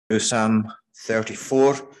Psalm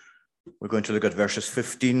 34. We're going to look at verses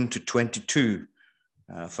 15 to 22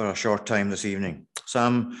 for a short time this evening.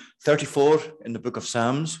 Psalm 34 in the book of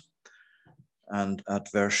Psalms, and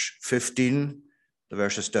at verse 15, the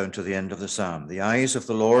verses down to the end of the psalm. The eyes of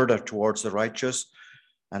the Lord are towards the righteous,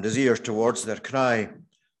 and his ears towards their cry.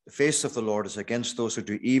 The face of the Lord is against those who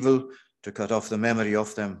do evil, to cut off the memory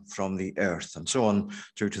of them from the earth, and so on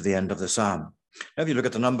through to the end of the psalm. Now, if you look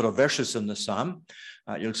at the number of verses in the psalm,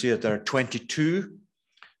 you'll see that there are 22,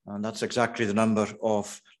 and that's exactly the number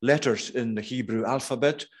of letters in the Hebrew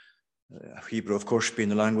alphabet. Hebrew, of course, being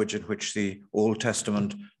the language in which the Old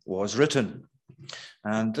Testament was written.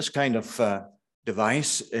 And this kind of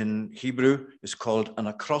device in Hebrew is called an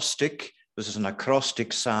acrostic. This is an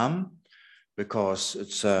acrostic psalm because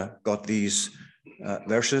it's got these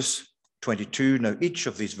verses, 22. Now, each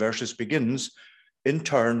of these verses begins in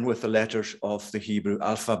turn with the letters of the Hebrew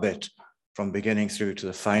alphabet from beginning through to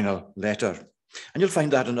the final letter. And you'll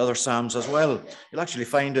find that in other psalms as well. You'll actually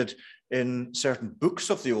find it in certain books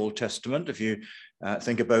of the Old Testament. If you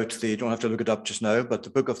think about you don't have to look it up just now, but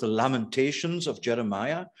the book of the Lamentations of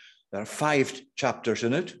Jeremiah, there are 5 chapters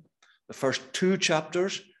in it. The first 2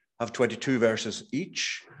 chapters have 22 verses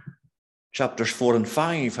each. Chapters 4 and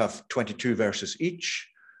 5 have 22 verses each.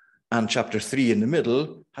 And chapter 3 in the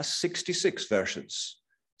middle has 66 verses,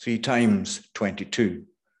 3 times 22.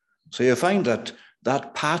 So you find that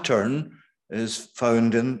that pattern is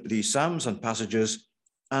found in these psalms and passages.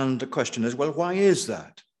 And the question is, well, why is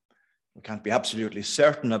that? We can't be absolutely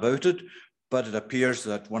certain about it, but it appears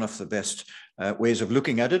that one of the best ways of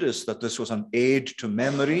looking at it is that this was an aid to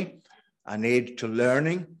memory, an aid to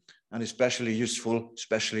learning, and especially useful,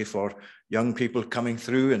 especially for young people coming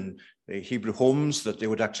through in the Hebrew homes, that they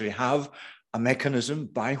would actually have a mechanism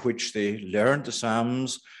by which they learned the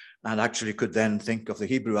Psalms and actually could then think of the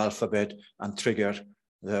Hebrew alphabet and trigger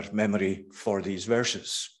their memory for these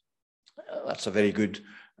verses. That's a very good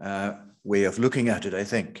way of looking at it, I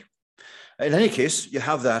think. In any case, you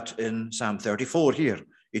have that in Psalm 34 here.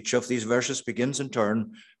 Each of these verses begins in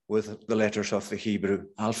turn with the letters of the Hebrew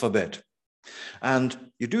alphabet.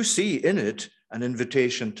 And you do see in it an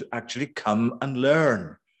invitation to actually come and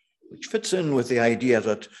learn, which fits in with the idea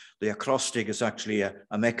that the acrostic is actually a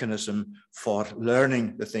mechanism for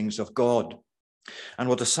learning the things of God. And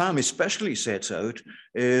what the psalm especially sets out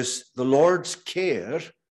is the Lord's care,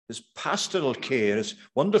 his pastoral care, his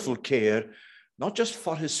wonderful care, not just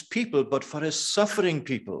for his people, but for his suffering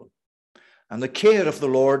people. And the care of the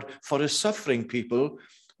Lord for his suffering people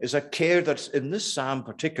is a care that's in this psalm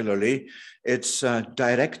particularly, it's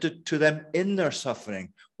directed to them in their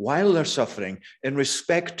suffering, while they're suffering, in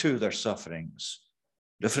respect to their sufferings.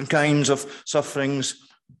 Different kinds of sufferings,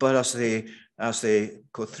 but as they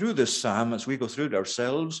go through this psalm, as we go through it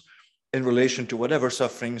ourselves, in relation to whatever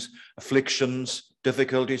sufferings, afflictions,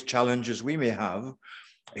 difficulties, challenges we may have,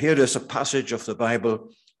 here is a passage of the Bible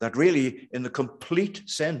that really, in the complete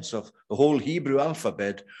sense of the whole Hebrew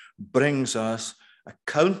alphabet, brings us a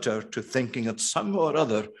counter to thinking that somehow or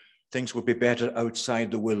other things would be better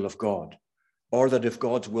outside the will of God, or that if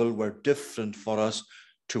God's will were different for us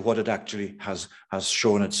to what it actually has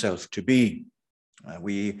shown itself to be.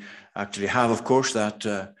 We actually have, of course,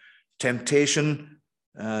 that temptation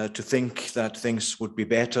to think that things would be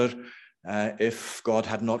better if God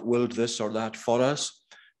had not willed this or that for us.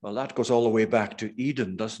 Well, that goes all the way back to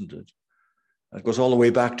Eden, doesn't it? It goes all the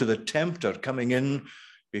way back to the tempter coming in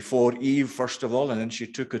before Eve, first of all, and then she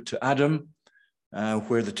took it to Adam,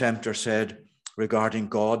 where the tempter said regarding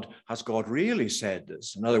God, has God really said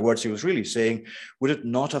this? In other words, he was really saying, would it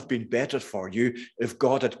not have been better for you if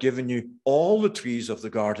God had given you all the trees of the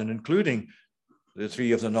garden, including the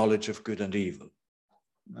tree of the knowledge of good and evil?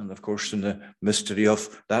 And of course, in the mystery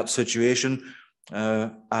of that situation,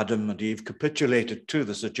 Adam and Eve capitulated to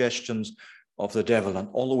the suggestions of the devil. And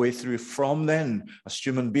all the way through from then, as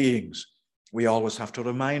human beings, we always have to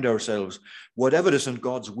remind ourselves, whatever isn't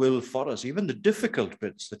God's will for us, even the difficult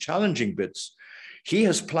bits, the challenging bits, he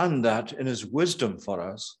has planned that in his wisdom for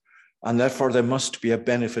us. And therefore, there must be a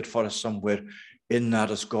benefit for us somewhere in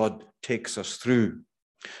that as God takes us through.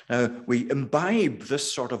 Now, we imbibe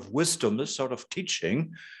this sort of wisdom, this sort of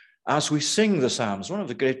teaching, as we sing the Psalms. One of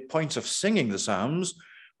the great points of singing the Psalms,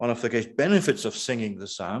 one of the great benefits of singing the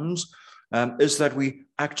Psalms, is that we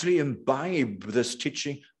actually imbibe this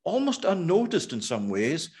teaching almost unnoticed in some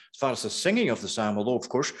ways, as far as the singing of the psalm, although, of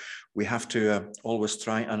course, we have to always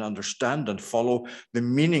try and understand and follow the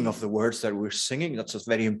meaning of the words that we're singing. That's a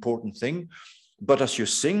very important thing. But as you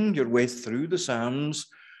sing your way through the Psalms,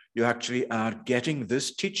 you actually are getting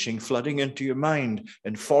this teaching flooding into your mind,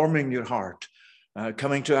 informing your heart,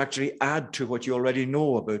 coming to actually add to what you already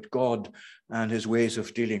know about God and his ways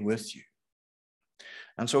of dealing with you.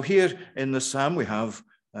 And so here in the psalm, we have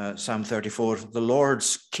Psalm 34, the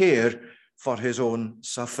Lord's care for his own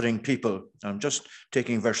suffering people. I'm just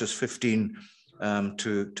taking verses 15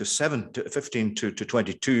 to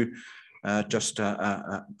 22, just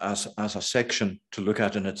as a section to look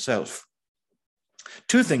at in itself.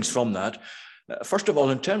 Two things from that. First of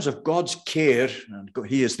all, in terms of God's care, and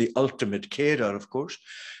he is the ultimate carer, of course,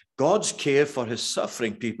 God's care for his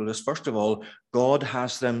suffering people is, first of all, God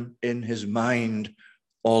has them in his mind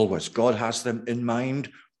always. God has them in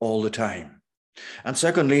mind all the time. And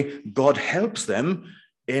secondly, God helps them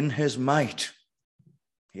in his might.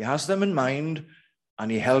 He has them in mind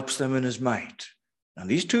and he helps them in his might. And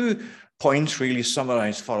these 2 points really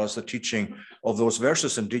summarize for us the teaching of those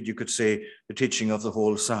verses. Indeed, you could say the teaching of the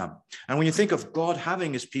whole psalm. And when you think of God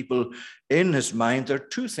having his people in his mind, there are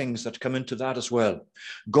 2 things that come into that as well.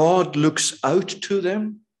 God looks out to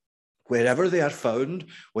them wherever they are found,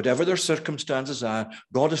 whatever their circumstances are.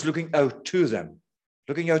 God is looking out to them,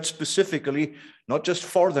 looking out specifically, not just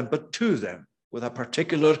for them, but to them, with a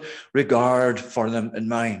particular regard for them in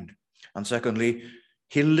mind. And secondly,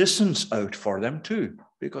 he listens out for them too,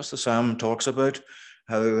 because the psalm talks about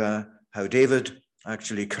how David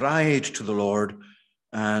actually cried to the Lord,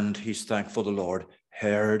 and he's thankful the Lord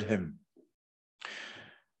heard him.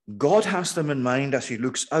 God has them in mind as he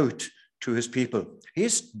looks out to his people.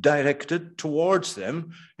 He's directed towards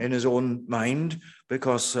them in his own mind,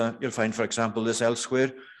 because you'll find, for example, this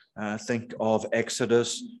elsewhere. Think of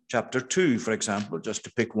Exodus chapter 2, for example, just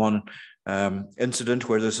to pick one incident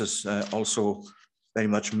where this is also very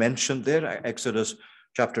much mentioned there. Exodus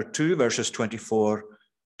chapter 2, verses 24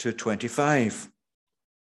 to 25,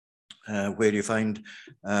 where you find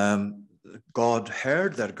God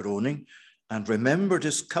heard their groaning and remembered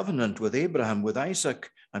his covenant with Abraham, with Isaac,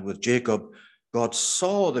 and with Jacob. God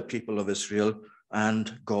saw the people of Israel,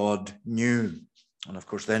 and God knew. And of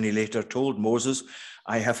course, then he later told Moses,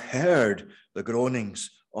 I have heard the groanings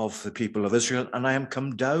of the people of Israel, and I am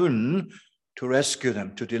come down to rescue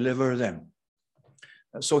them, to deliver them.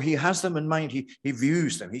 So he has them in mind. He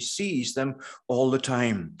views them. He sees them all the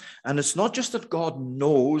time. And it's not just that God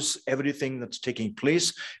knows everything that's taking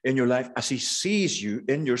place in your life as he sees you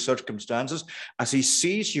in your circumstances, as he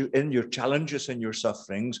sees you in your challenges and your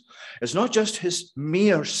sufferings. It's not just his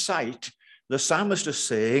mere sight. The psalmist is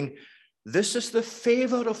saying, this is the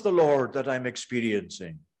favor of the Lord that I'm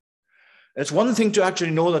experiencing. It's one thing to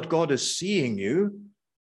actually know that God is seeing you.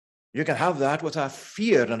 You can have that with a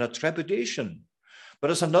fear and a trepidation. But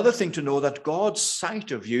it's another thing to know that God's sight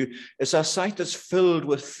of you is a sight that's filled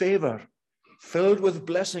with favor, filled with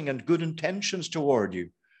blessing and good intentions toward you.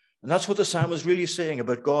 And that's what the psalm is really saying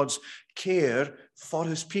about God's care for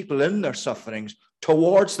his people in their sufferings,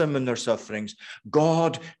 towards them in their sufferings.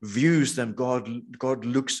 God views them. God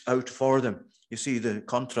looks out for them. You see the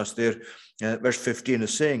contrast there. Verse 15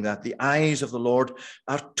 is saying that the eyes of the Lord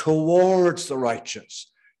are towards the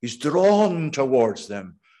righteous. He's drawn towards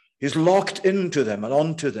them. He's locked into them and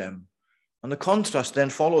onto them. And the contrast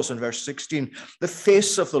then follows in verse 16. The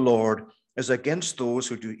face of the Lord is against those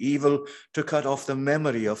who do evil, to cut off the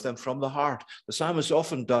memory of them from the heart. The psalmist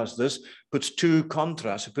often does this, puts 2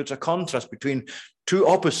 contrasts. He puts a contrast between 2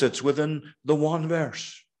 opposites within the one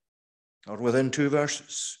verse, or within 2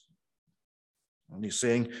 verses. And he's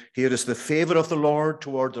saying, here is the favor of the Lord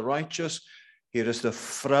toward the righteous. Here is the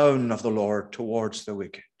frown of the Lord towards the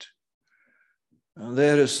wicked. And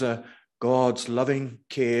there is God's loving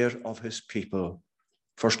care of his people.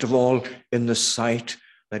 First of all, in the sight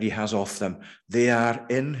that he has of them. They are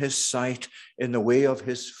in his sight in the way of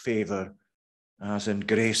his favor, as in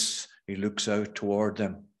grace he looks out toward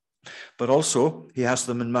them. But also he has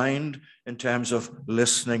them in mind in terms of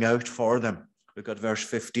listening out for them. We've got verse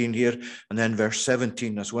 15 here and then verse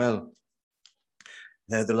 17 as well.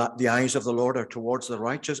 The eyes of the Lord are towards the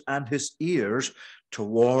righteous, and his ears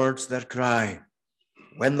towards their cry.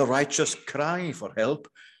 When the righteous cry for help,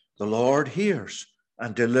 the Lord hears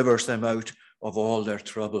and delivers them out of all their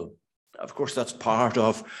trouble. Of course, that's part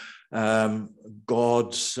of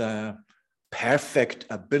God's perfect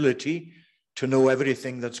ability to know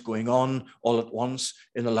everything that's going on all at once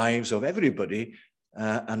in the lives of everybody,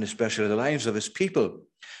 and especially the lives of his people.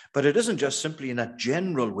 But it isn't just simply in a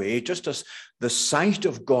general way, just as the sight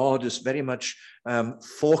of God is very much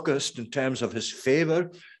focused in terms of his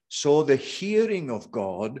favor, so the hearing of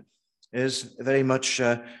God is very much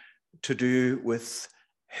to do with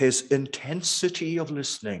his intensity of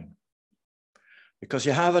listening. Because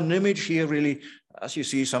you have an image here really As you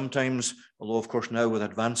see sometimes, although of course now with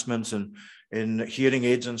advancements in hearing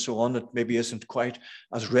aids and so on, it maybe isn't quite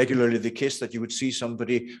as regularly the case that you would see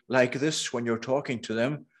somebody like this when you're talking to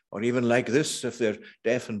them, or even like this if they're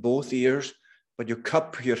deaf in both ears. But you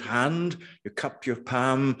cup your hand, you cup your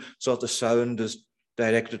palm so that the sound is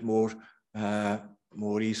directed more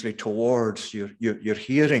easily towards your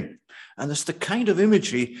hearing. And it's the kind of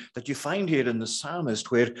imagery that you find here in the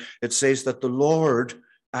psalmist, where it says that the Lord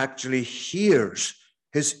actually hears.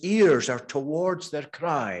 His ears are towards their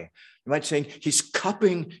cry. You might say he's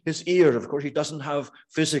cupping his ear. Of course, he doesn't have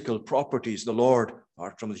physical properties, the Lord,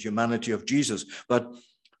 apart from the humanity of Jesus. But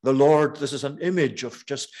the Lord, this is an image of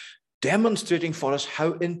just demonstrating for us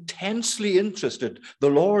how intensely interested the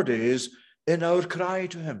Lord is in our cry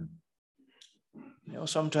to him. You know,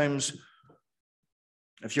 sometimes,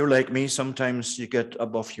 if you're like me, sometimes you get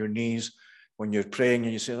above your knees when you're praying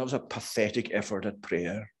and you say, that was a pathetic effort at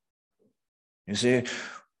prayer. You say,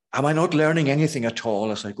 am I not learning anything at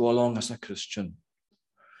all as I go along as a Christian?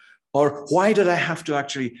 Or why did I have to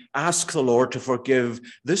actually ask the Lord to forgive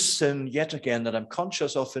this sin yet again that I'm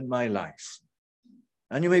conscious of in my life?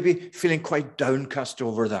 And you may be feeling quite downcast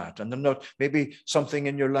over that. And then maybe something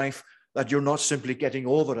in your life that you're not simply getting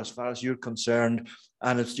over as far as you're concerned,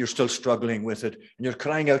 and you're still struggling with it. And you're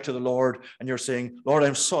crying out to the Lord and you're saying, Lord,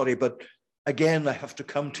 I'm sorry, but again, I have to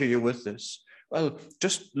come to you with this. Well,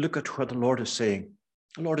 just look at what the Lord is saying.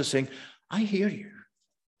 The Lord is saying, I hear you.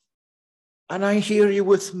 And I hear you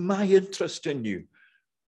with my interest in you.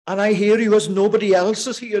 And I hear you as nobody else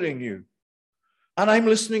is hearing you. And I'm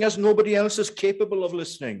listening as nobody else is capable of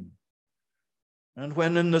listening. And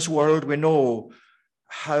when in this world we know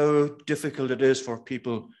how difficult it is for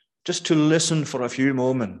people just to listen for a few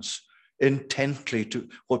moments intently to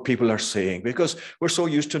what people are saying, because we're so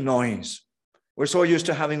used to noise. We're so used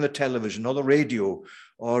to having the television or the radio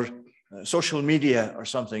or social media or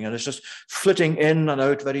something, and it's just flitting in and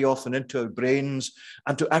out very often into our brains.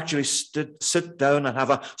 And to actually sit down and have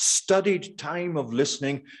a studied time of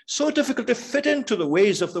listening, so difficult to fit into the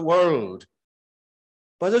ways of the world.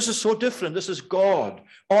 But this is so different. This is God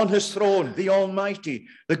on his throne, the Almighty,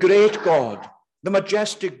 the great God, the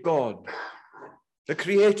majestic God, the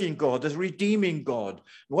creating God, the redeeming God.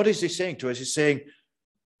 What is he saying to us? He's saying,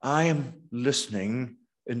 I am listening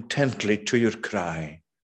intently to your cry.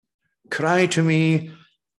 Cry to me,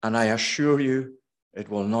 and I assure you, it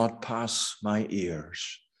will not pass my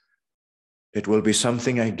ears. It will be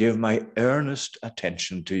something I give my earnest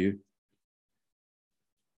attention to you.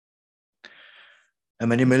 And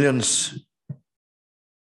many millions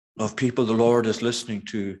of people the Lord is listening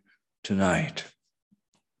to tonight.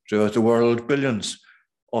 Throughout the world, billions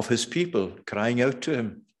of his people crying out to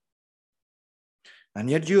him. And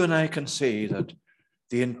yet you and I can say that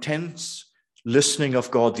the intense listening of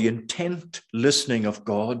God, the intent listening of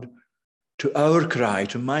God to our cry,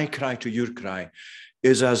 to my cry, to your cry,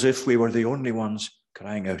 is as if we were the only ones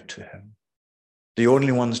crying out to him, the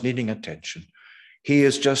only ones needing attention. He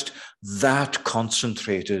is just that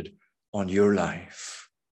concentrated on your life.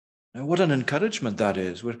 Now, what an encouragement that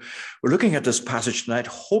is. We're looking at this passage tonight,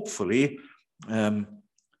 hopefully,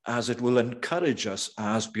 as it will encourage us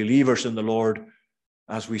as believers in the Lord,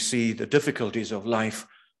 as we see the difficulties of life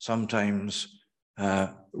sometimes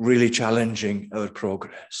really challenging our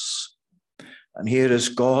progress. And here is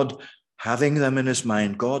God having them in his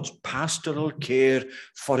mind, God's pastoral care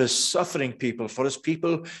for his suffering people, for his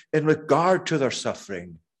people in regard to their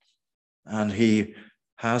suffering. And he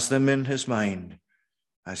has them in his mind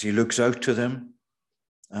as he looks out to them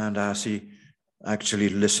and as he actually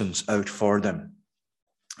listens out for them.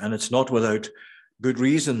 And it's not without good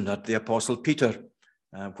reason that the Apostle Peter,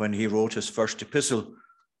 when he wrote his first epistle,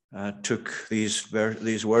 took these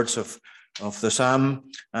words of the psalm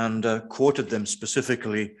and quoted them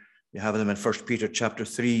specifically. You have them in 1 Peter chapter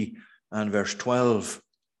 3 and verse 12.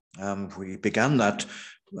 We began that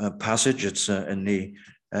passage. It's in the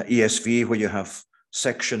ESV, where you have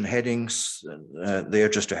section headings there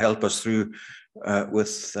just to help us through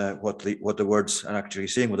with what the words are actually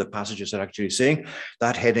saying, what the passages are actually saying.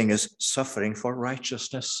 That heading is suffering for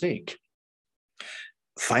righteousness' sake.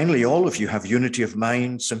 Finally, all of you have unity of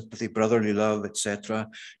mind, sympathy, brotherly love, etc.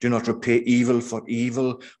 Do not repay evil for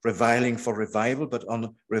evil, reviling for revival, but on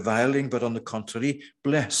the contrary,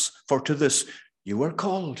 bless. For to this you are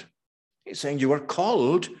called. He's saying you are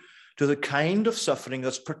called to the kind of suffering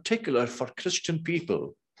that's particular for Christian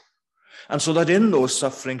people. And so that in those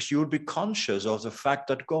sufferings, you would be conscious of the fact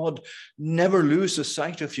that God never loses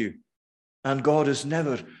sight of you, and God is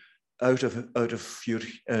never out of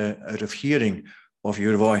hearing of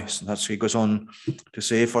your voice. And that's what he goes on to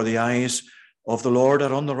say, for the eyes of the Lord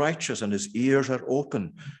are on the righteous, and his ears are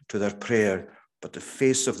open to their prayer. But the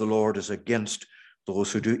face of the Lord is against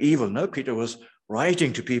those who do evil. Now, Peter was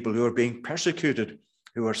writing to people who are being persecuted,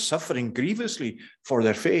 who are suffering grievously for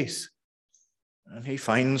their faith. And he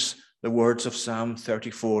finds the words of Psalm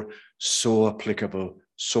 34 so applicable,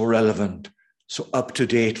 so relevant, so up to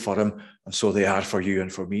date for him. And so they are for you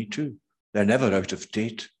and for me too. They're never out of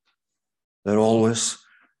date. They're always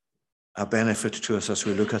a benefit to us as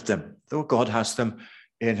we look at them, though God has them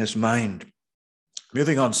in his mind.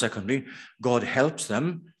 Moving on, secondly, God helps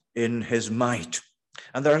them in his might.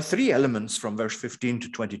 And there are three elements from verse 15 to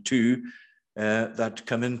 22 that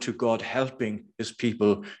come into God helping his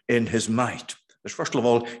people in his might. There's first of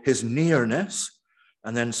all his nearness,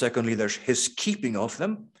 and then secondly there's his keeping of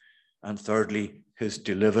them, and thirdly his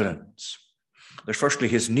deliverance. There's firstly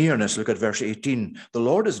his nearness. Look at verse 18. The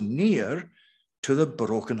Lord is near to the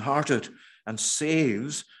brokenhearted and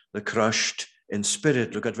saves the crushed in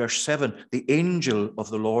spirit. Look at verse 7. The angel of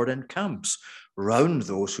the Lord encamps round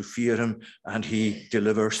those who fear him, and he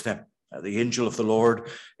delivers them. The angel of the Lord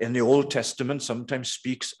in the Old Testament sometimes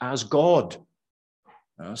speaks as God.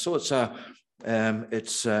 So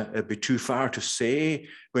it'd be too far to say,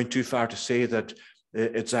 going too far to say that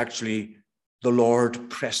it's actually the Lord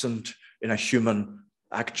present in a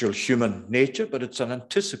actual human nature, but it's an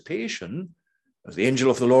anticipation. The angel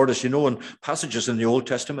of the Lord, as you know, in passages in the Old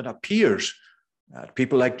Testament, appears at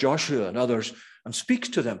people like Joshua and others and speaks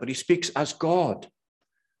to them, but he speaks as God.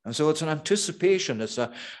 And so it's an anticipation, it's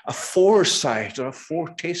a foresight or a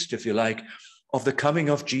foretaste, if you like, of the coming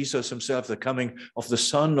of Jesus himself, the coming of the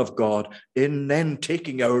Son of God, in then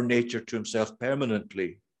taking our nature to himself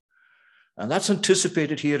permanently. And that's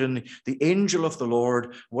anticipated here in the angel of the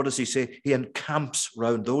Lord. What does he say? He encamps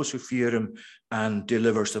round those who fear him and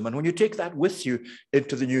delivers them. And when you take that with you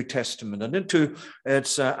into the New Testament and into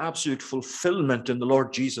its absolute fulfillment in the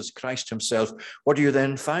Lord Jesus Christ himself, what do you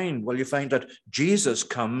then find? Well, you find that Jesus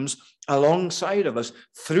comes alongside of us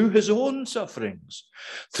through his own sufferings,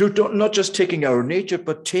 through not just taking our nature,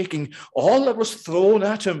 but taking all that was thrown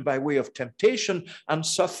at him by way of temptation and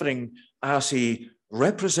suffering as he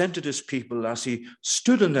represented his people, as he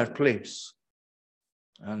stood in their place.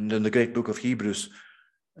 And in the great book of Hebrews,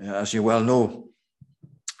 as you well know,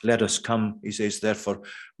 let us come, he says, therefore,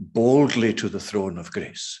 boldly to the throne of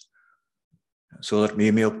grace, so that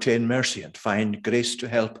we may obtain mercy and find grace to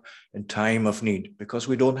help in time of need, because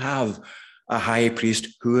we don't have a high priest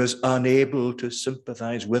who is unable to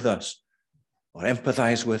sympathize with us or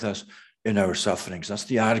empathize with us in our sufferings. That's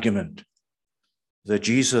the argument. The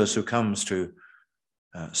Jesus who comes to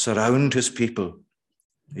surround his people,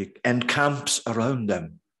 he encamps around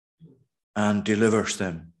them and delivers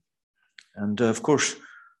them. And of course,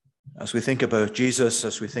 as we think about Jesus,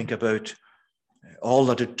 as we think about all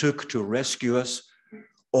that it took to rescue us,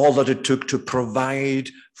 all that it took to provide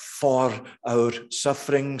for our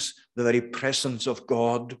sufferings, the very presence of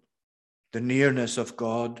God, the nearness of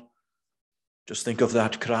God, just think of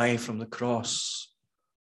that cry from the cross.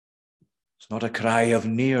 It's not a cry of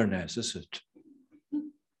nearness, is it?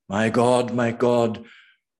 My God,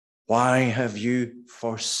 why have you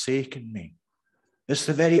forsaken me? It's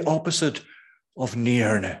the very opposite of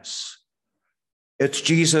nearness. It's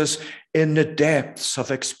Jesus in the depths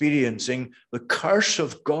of experiencing the curse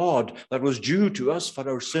of God that was due to us for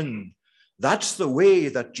our sin. That's the way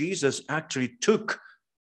that Jesus actually took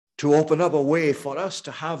to open up a way for us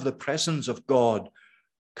to have the presence of God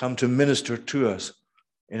come to minister to us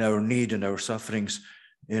in our need, in our sufferings,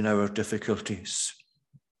 in our difficulties.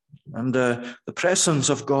 And the presence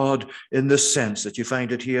of God in this sense that you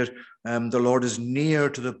find it here, the Lord is near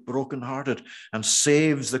to the brokenhearted and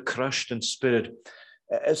saves the crushed in spirit.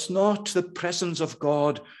 It's not the presence of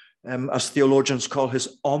God, as theologians call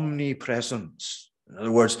his omnipresence. In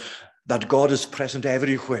other words, that God is present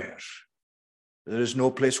everywhere. There is no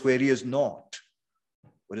place where he is not,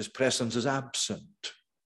 but his presence is absent.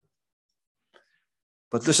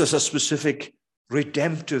 But this is a specific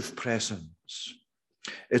redemptive presence.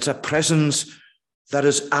 It's a presence that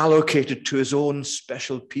is allocated to his own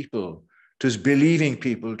special people, to his believing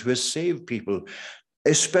people, to his saved people,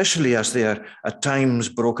 especially as they are at times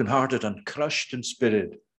brokenhearted and crushed in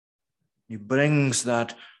spirit. He brings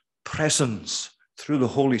that presence through the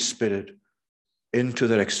Holy Spirit into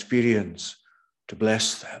their experience to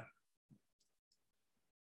bless them.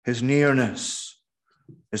 His nearness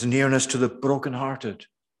to the brokenhearted.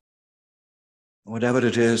 Whatever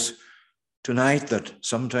it is tonight that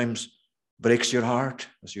sometimes breaks your heart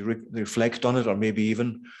as you reflect on it, or maybe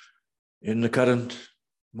even in the current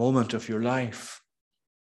moment of your life.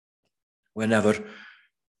 Whenever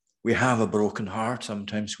we have a broken heart,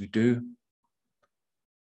 sometimes we do.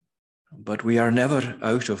 But we are never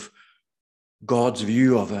out of God's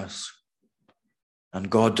view of us and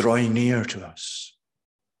God drawing near to us.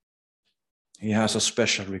 He has a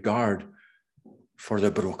special regard for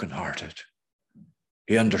the brokenhearted.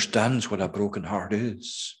 He understands what a broken heart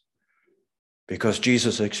is because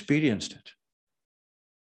Jesus experienced it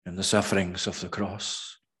in the sufferings of the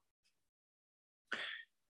cross.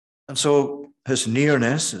 And so his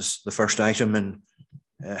nearness is the first item in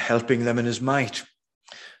helping them in his might.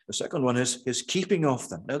 The second one is his keeping of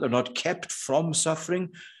them. Now, they're not kept from suffering,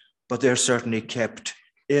 but they're certainly kept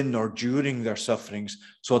in or during their sufferings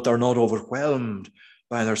so that they're not overwhelmed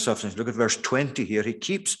by their sufferings. Look at verse 20 here. He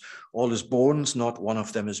keeps all his bones, not one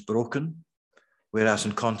of them is broken. Whereas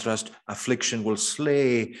in contrast, affliction will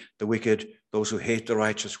slay the wicked. Those who hate the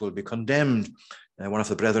righteous will be condemned. One of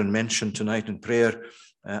the brethren mentioned tonight in prayer,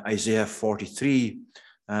 Isaiah 43,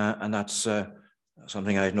 and that's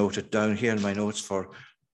something I noted down here in my notes for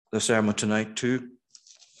the sermon tonight too,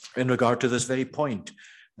 in regard to this very point,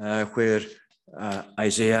 where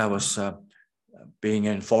Isaiah was being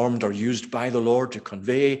informed or used by the Lord to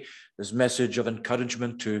convey this message of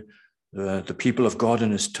encouragement to the people of God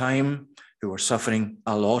in his time, who were suffering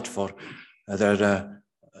a lot for their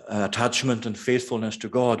attachment and faithfulness to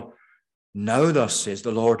God. Now thus says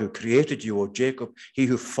the Lord who created you, O Jacob, he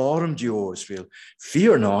who formed you, O Israel,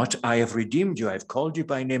 fear not, I have redeemed you, I have called you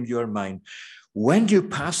by name, you are mine. When you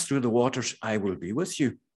pass through the waters, I will be with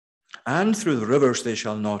you, and through the rivers they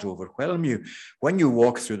shall not overwhelm you. When you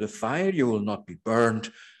walk through the fire, you will not be burned,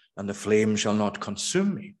 and the flame shall not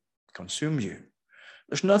consume you.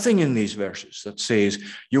 There's nothing in these verses that says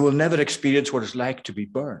you will never experience what it's like to be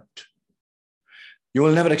burnt. You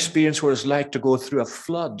will never experience what it's like to go through a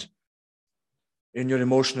flood in your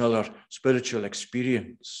emotional or spiritual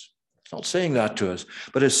experience. It's not saying that to us,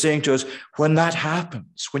 but it's saying to us, when that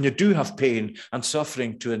happens, when you do have pain and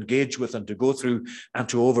suffering to engage with and to go through and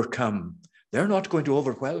to overcome, they're not going to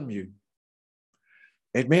overwhelm you.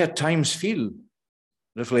 It may at times feel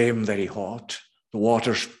the flame very hot, the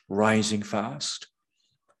waters rising fast.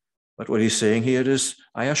 But what he's saying here is,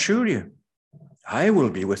 I assure you, I will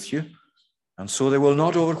be with you, and so they will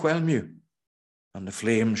not overwhelm you, and the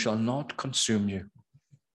flame shall not consume you.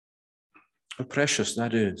 How precious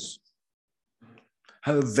that is.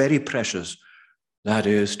 How very precious that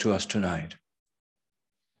is to us tonight.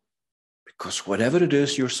 Because whatever it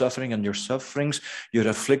is you're suffering, and your sufferings, your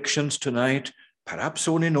afflictions tonight, perhaps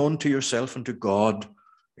only known to yourself and to God,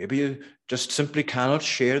 maybe you just simply cannot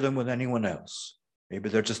share them with anyone else. Maybe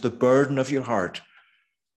they're just the burden of your heart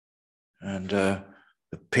and the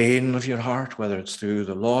pain of your heart, whether it's through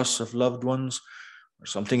the loss of loved ones or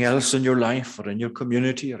something else in your life or in your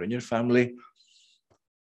community or in your family.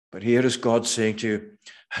 But here is God saying to you,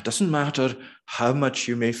 it doesn't matter how much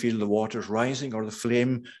you may feel the waters rising or the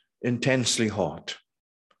flame intensely hot.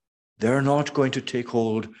 They're not going to take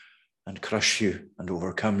hold and crush you and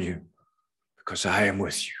overcome you, because I am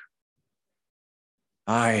with you.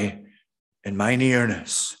 I, in my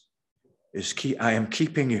nearness, I am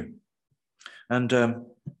keeping you. And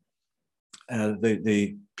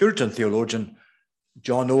the Puritan theologian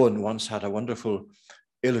John Owen once had a wonderful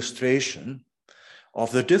illustration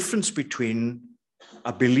of the difference between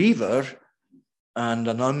a believer and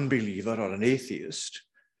an unbeliever or an atheist,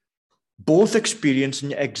 both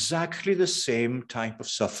experiencing exactly the same type of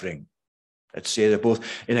suffering. Let's say they're both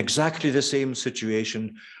in exactly the same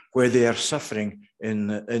situation where they are suffering in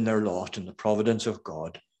their lot, in the providence of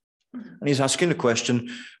God. And he's asking the question,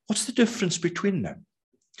 what's the difference between them?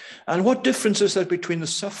 And what difference is there between the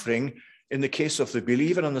suffering in the case of the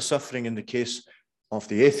believer and the suffering in the case of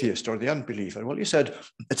the atheist or the unbeliever? Well, he said,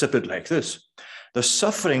 it's a bit like this. The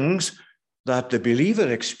sufferings that the believer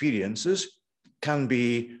experiences can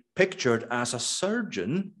be pictured as a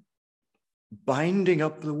surgeon binding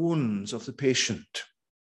up the wounds of the patient,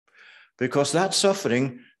 because that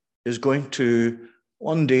suffering is going to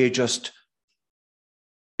one day just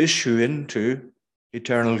issue into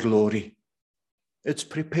eternal glory. It's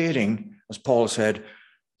preparing, as Paul said,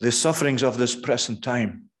 the sufferings of this present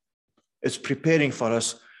time. It's preparing for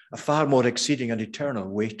us a far more exceeding and eternal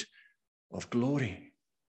weight of glory.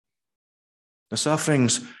 The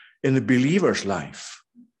sufferings in the believer's life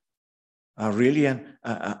are really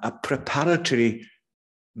a preparatory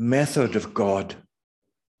method of God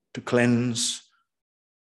to cleanse,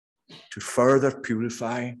 to further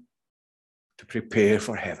purify, to prepare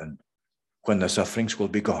for heaven when the sufferings will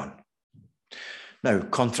be gone. Now,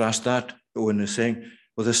 contrast that, Owen is saying,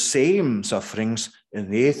 with the same sufferings in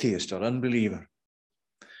the atheist or unbeliever.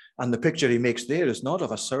 And the picture he makes there is not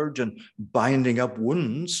of a surgeon binding up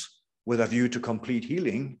wounds with a view to complete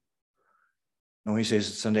healing, No, he says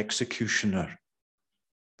it's an executioner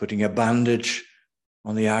putting a bandage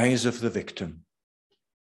on the eyes of the victim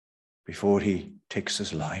before he takes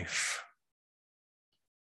his life.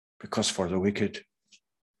 Because for the wicked,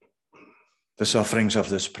 the sufferings of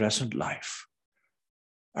this present life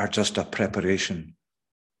are just a preparation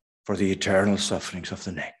for the eternal sufferings of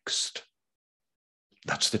the next.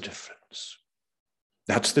 That's the difference.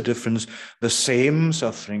 That's the difference. The same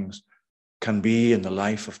sufferings can be in the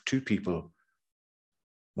life of two people,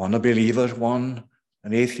 one a believer, one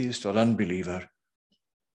an atheist or unbeliever.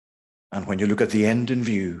 And when you look at the end in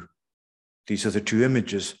view, these are the two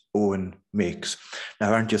images Owen makes.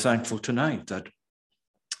 Now, aren't you thankful tonight that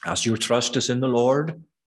as your trust is in the Lord,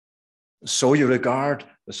 so you regard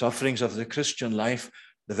the sufferings of the Christian life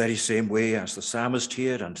the very same way as the psalmist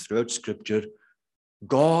here and throughout Scripture,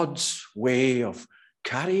 God's way of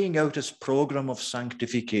carrying out his program of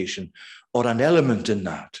sanctification, or an element in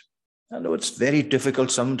that. I know it's very difficult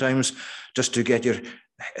sometimes just to get your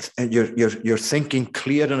thinking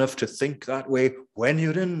clear enough to think that way when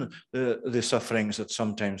you're in the sufferings that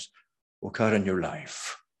sometimes occur in your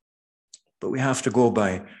life. But we have to go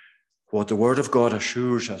by what the Word of God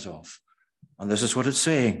assures us of. And this is what it's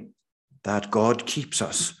saying, that God keeps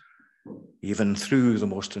us even through the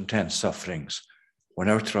most intense sufferings when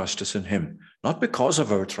our trust is in him. Not because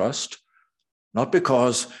of our trust, not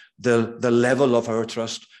because the level of our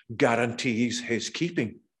trust guarantees his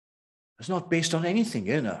keeping. It's not based on anything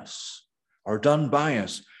in us or done by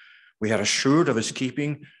us. We are assured of his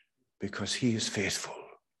keeping because he is faithful,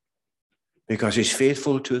 because he's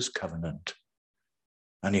faithful to his covenant.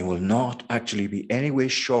 And he will not actually be any way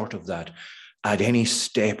short of that at any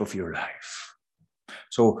step of your life.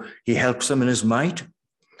 So he helps them in his might,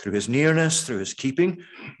 through his nearness, through his keeping,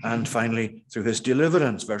 and finally through his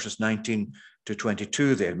deliverance. Verses 19 to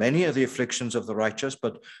 22 there. Many are the afflictions of the righteous,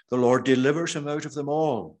 but the Lord delivers him out of them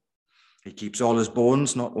all. He keeps all his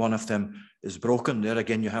bones, not one of them is broken. There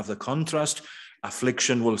again you have the contrast.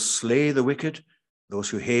 Affliction will slay the wicked. Those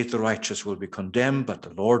who hate the righteous will be condemned, but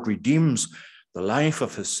the Lord redeems the life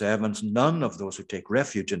of his servants. None of those who take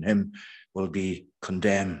refuge in him will be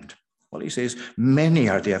condemned. Well, he says, many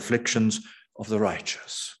are the afflictions of the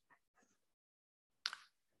righteous.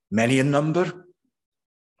 Many in number,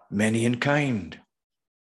 many in kind.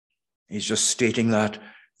 He's just stating that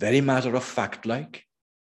very matter of fact like,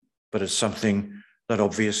 but it's something that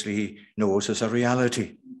obviously he knows as a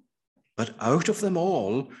reality. But out of them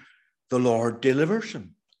all, the Lord delivers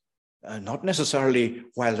them. Not necessarily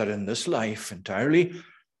while they're in this life entirely,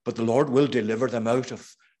 but the Lord will deliver them out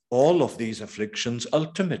of all of these afflictions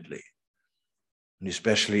ultimately, and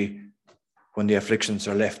especially when the afflictions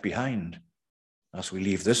are left behind, as we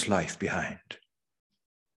leave this life behind.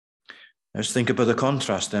 Let's think about the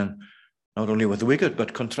contrast then, not only with the wicked,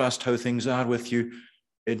 but contrast how things are with you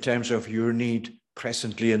in terms of your need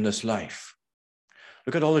presently in this life.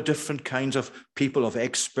 Look at all the different kinds of people, of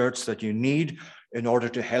experts that you need in order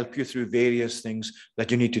to help you through various things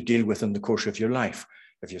that you need to deal with in the course of your life.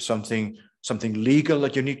 If you have something legal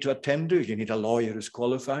that you need to attend to, you need a lawyer who's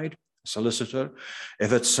qualified, a solicitor.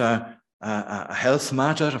 If it's a health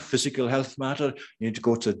matter, a physical health matter, you need to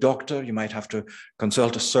go to the doctor. You might have to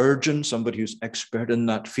consult a surgeon, somebody who's expert in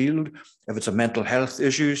that field. If it's a mental health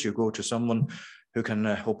issues, you go to someone who can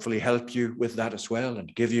hopefully help you with that as well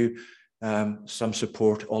and give you some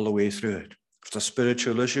support all the way through it. If it's a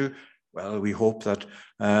spiritual issue, well, we hope that,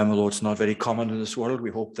 although it's not very common in this world,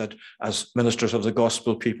 we hope that as ministers of the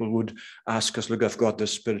gospel, people would ask us, look, I've got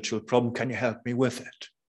this spiritual problem. Can you help me with it?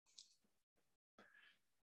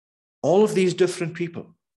 All of these different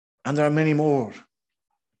people, and there are many more,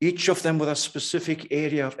 each of them with a specific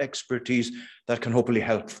area of expertise that can hopefully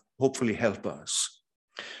help us.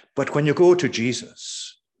 But when you go to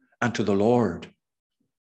Jesus and to the Lord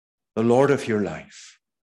of your life,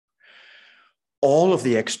 all of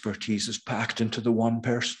the expertise is packed into the one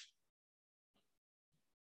person.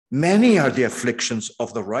 Many are the afflictions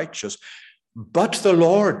of the righteous, but the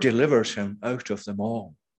Lord delivers him out of them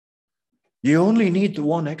all. You only need the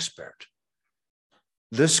one expert.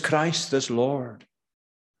 This Christ, this Lord.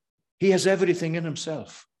 He has everything in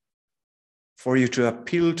himself for you to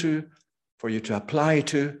appeal to, for you to apply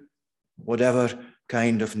to, whatever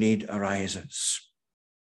kind of need arises.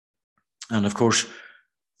 And of course,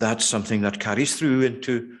 that's something that carries through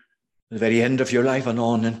into the very end of your life and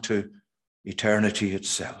on into eternity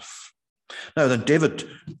itself. Now then, David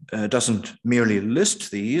doesn't merely list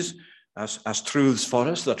these as truths for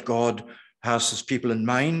us, that God has his people in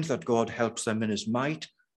mind, that God helps them in his might,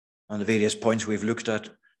 and the various points we've looked at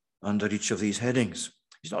under each of these headings.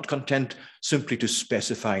 He's not content simply to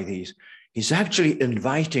specify these. He's actually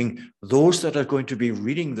inviting those that are going to be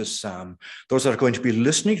reading this psalm, those that are going to be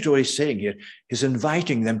listening to what he's saying here, he's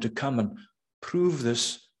inviting them to come and prove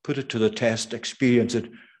this, put it to the test, experience it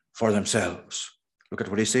for themselves. Look at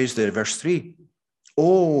what he says there, verse 3.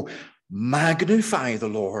 Oh, magnify the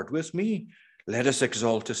Lord with me. Let us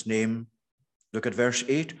exalt his name. Look at verse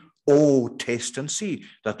 8. Oh, taste and see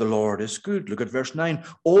that the Lord is good. Look at verse 9.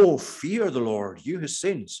 Oh, fear the Lord, you his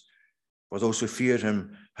saints, for those who fear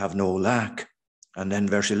him have no lack. And then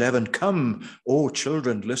verse 11. Come, O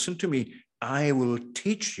children, listen to me. I will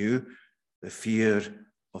teach you the fear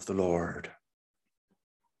of the Lord.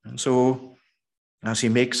 And so, as he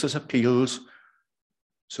makes his appeals,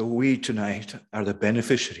 so we tonight are the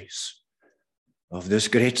beneficiaries of this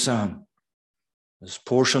great psalm, this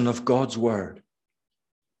portion of God's word.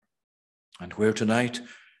 And where tonight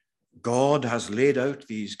God has laid out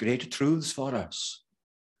these great truths for us,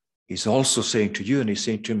 he's also saying to you and he's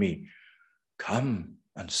saying to me, come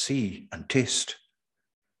and see and taste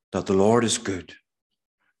that the Lord is good.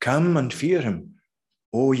 Come and fear him,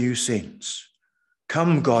 O you saints.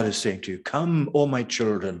 Come, God is saying to you, come, O my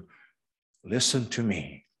children, listen to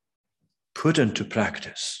me. Put into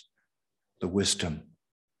practice the wisdom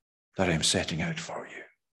that I'm setting out for you.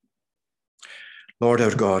 Lord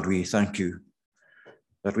our God, we thank you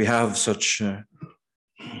that we have such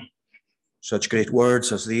great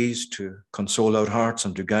words as these to console our hearts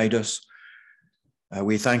and to guide us.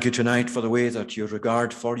 We thank you tonight for the way that your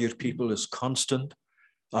regard for your people is constant,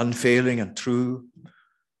 unfailing and true.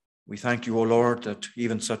 We thank you, O Lord, that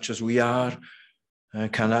even such as we are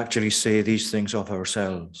can actually say these things of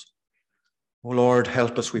ourselves. O Lord,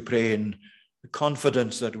 help us, we pray, in the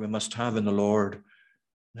confidence that we must have in the Lord.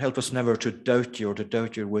 Help us never to doubt you or to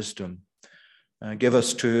doubt your wisdom. Give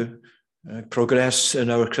us to progress in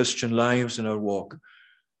our Christian lives, in our walk,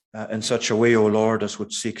 in such a way, O Lord, as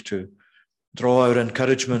would seek to draw our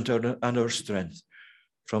encouragement and our strength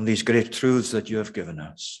from these great truths that you have given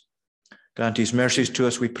us. Grant these mercies to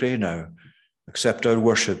us, we pray now. Accept our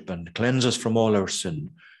worship and cleanse us from all our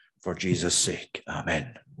sin for Jesus' sake.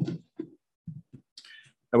 Amen.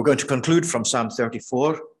 Now we're going to conclude from Psalm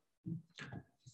 34.